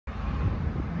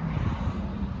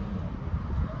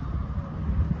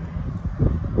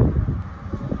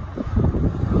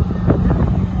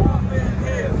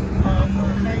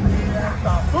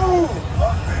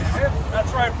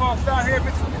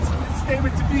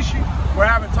Beach. We're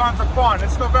having tons of fun.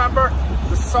 It's November,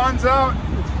 the sun's out,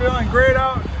 it's feeling great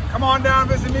out. Come on down,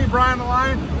 visit me, Brian the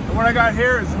Lion. And what I got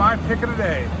here is my pick of the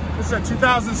day. This is a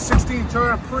 2016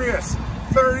 Toyota Prius,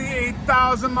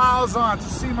 38,000 miles on. It's a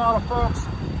C model, folks.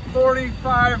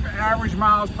 45 average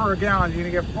miles per gallon. You're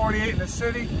gonna get 48 in the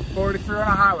city, 43 on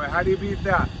the highway. How do you beat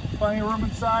that? Plenty of room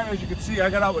inside. As you can see, I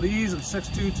got out with ease. I'm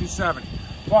 6'2", 270.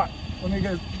 But let me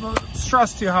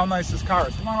stress to you how nice this car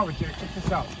is. Come on over, Jake. Check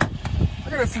this out.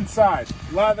 Look at this inside.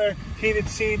 Leather, heated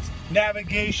seats,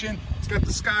 navigation. It's got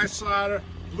the sky slider,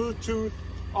 Bluetooth,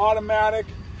 automatic.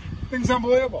 Thing's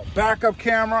unbelievable. Backup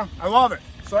camera. I love it.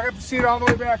 So I got the seat all the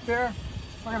way back there.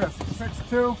 Look at this.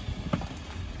 6'2".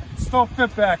 Still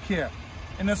fit back here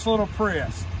in this little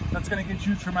Prius. That's going to get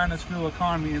you tremendous fuel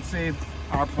economy and save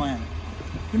our planet.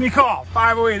 Give me a call,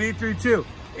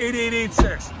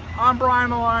 508-832-8886. I'm Brian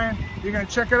the Lion. You're going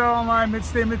to check it out online,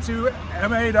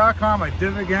 midstaymitsuMA.com. I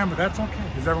did it again, but that's okay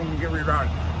because everyone can get rerouted.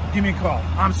 Give me a call.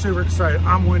 I'm super excited.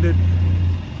 I'm winded.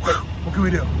 What can we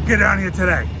do? Get down here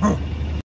today.